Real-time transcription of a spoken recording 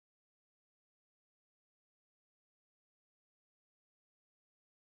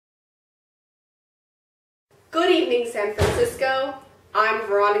Good evening, San Francisco. I'm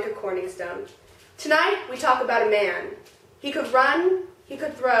Veronica Corningstone. Tonight, we talk about a man. He could run, he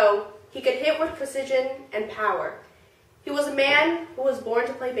could throw, he could hit with precision and power. He was a man who was born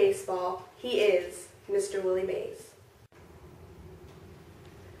to play baseball. He is Mr. Willie Mays.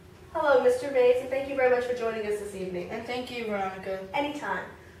 Hello, Mr. Mays, and thank you very much for joining us this evening. And thank you, Veronica. Anytime.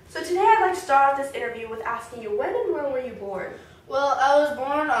 So today I'd like to start off this interview with asking you, when and where were you born? Well, I was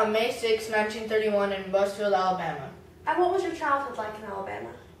born on May 6, 1931 in Buzzfield, Alabama. And what was your childhood like in Alabama?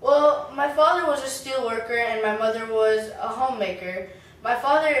 Well, my father was a steel worker and my mother was a homemaker. My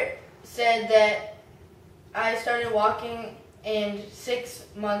father said that I started walking in 6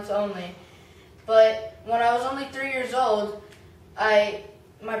 months only. But when I was only 3 years old, my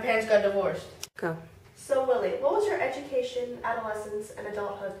parents got divorced. Go. So, Willie, what was your education, adolescence, and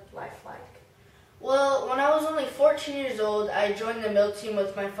adulthood life like? Well, when I was only 14 years old, I joined the mill team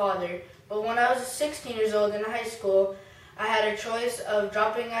with my father. But when I was 16 years old in high school, I had a choice of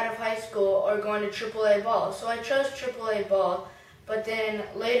dropping out of high school or going to AAA ball. So I chose AAA ball, but then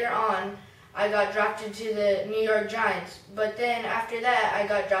later on, I got drafted to the New York Giants. But then after that, I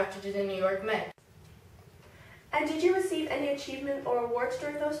got drafted to the New York Mets. And did you receive any achievement or awards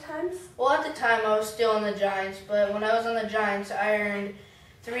during those times? Well, at the time, I was still on the Giants, but when I was on the Giants, I earned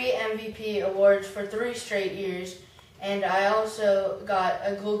 3 MVP awards for 3 straight years, and I also got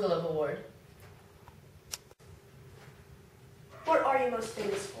a Gold Glove award. What are you most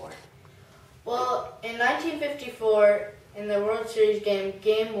famous for? Well, in 1954, in the World Series game,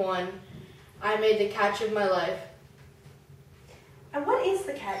 Game 1, I made the catch of my life. And what is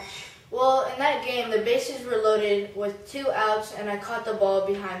the catch? Well, in that game, the bases were loaded with 2 outs, and I caught the ball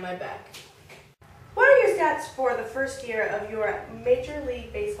behind my back. What are your stats for the first year of your Major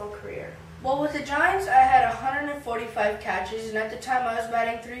League Baseball career? Well, with the Giants, I had 145 catches, and at the time, I was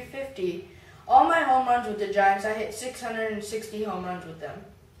batting .350. All my home runs with the Giants, I hit 660 home runs with them.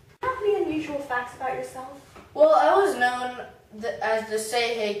 Do you have any unusual facts about yourself? Well, I was known as the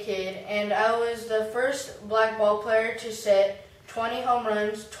Say Hey Kid, and I was the first black ball player to set 20 home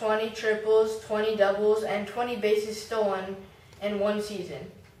runs, 20 triples, 20 doubles, and 20 bases stolen in one season.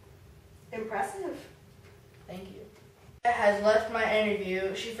 Impressive. Thank you. Has left my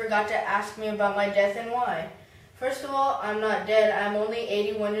interview. She forgot to ask me about my death and why. First of all, I'm not dead. I'm only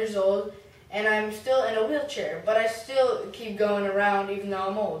 81 years old, and I'm still in a wheelchair, but I still keep going around even though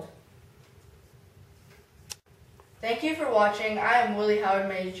I'm old. Thank you for watching. I am Willie Howard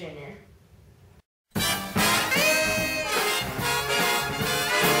Mays, Jr.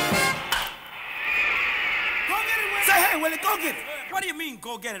 Willie, go get it. What do you mean,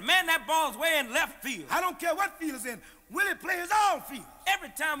 go get it? Man, that ball's way in left field. I don't care what field it's in. Willie plays all field. Every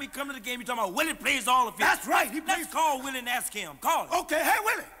time we come to the game, you're talking about Willie plays all the field. That's right. Let's call Willie and ask him. Call him. Okay. Hey,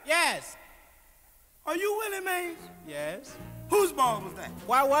 Willie. Yes. Are you Willie Mays? Yes. Whose ball was that?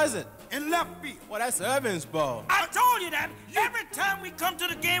 Why was it? In left field. Well, that's Irvin's ball. I told you that. Every time we come to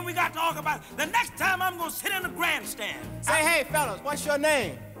the game, we got to talk about it. The next time, I'm going to sit in the grandstand. Say, hey, fellas, what's your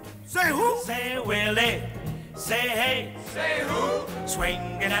name? Say who? Say Willie. Say hey. Say who?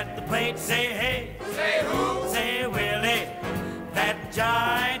 Swinging at the plate. Say hey. Say who? Say Willie. That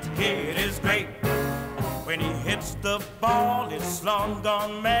giant kid is great. When he hits the ball, it's long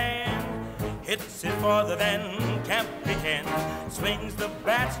gone man. Hits it farther than Campy can. Swings the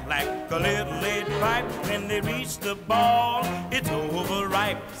bats like a little lead pipe. When they reach the ball, it's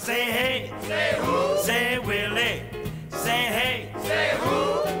overripe. Say hey. Say who? Say Willie. Say hey. Say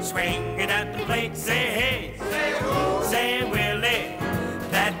who? Swinging at the plate. Say hey. Say who? Say Willie.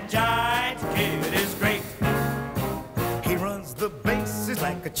 That giant kid is great. He runs the bases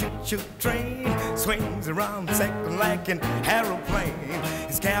like a choo-choo train. Swings around second like an aeroplane.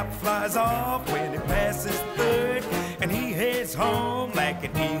 His cap flies off when he passes third, and he heads home like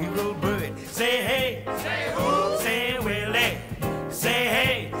an eagle bird. Say hey. Say who? Say Willie. Say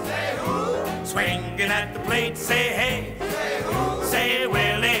hey. Say who? Swinging at the plate. Say hey. Say who? Say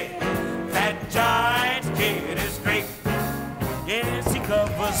Willie. That giant kid is great. Yes, he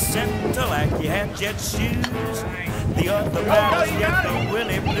covers center like he had jet shoes. The other batters get the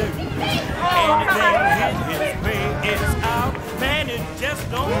Willie blues. Anything hit his way is out. Man, it just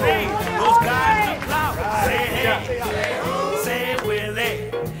don't pay those guys to plow. Say hey. Say who? Say Willie.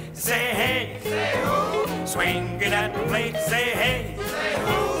 Say hey. Say who? Swinging at the plate. Say hey. Say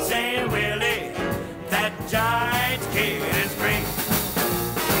who? Say Willie. That giant kid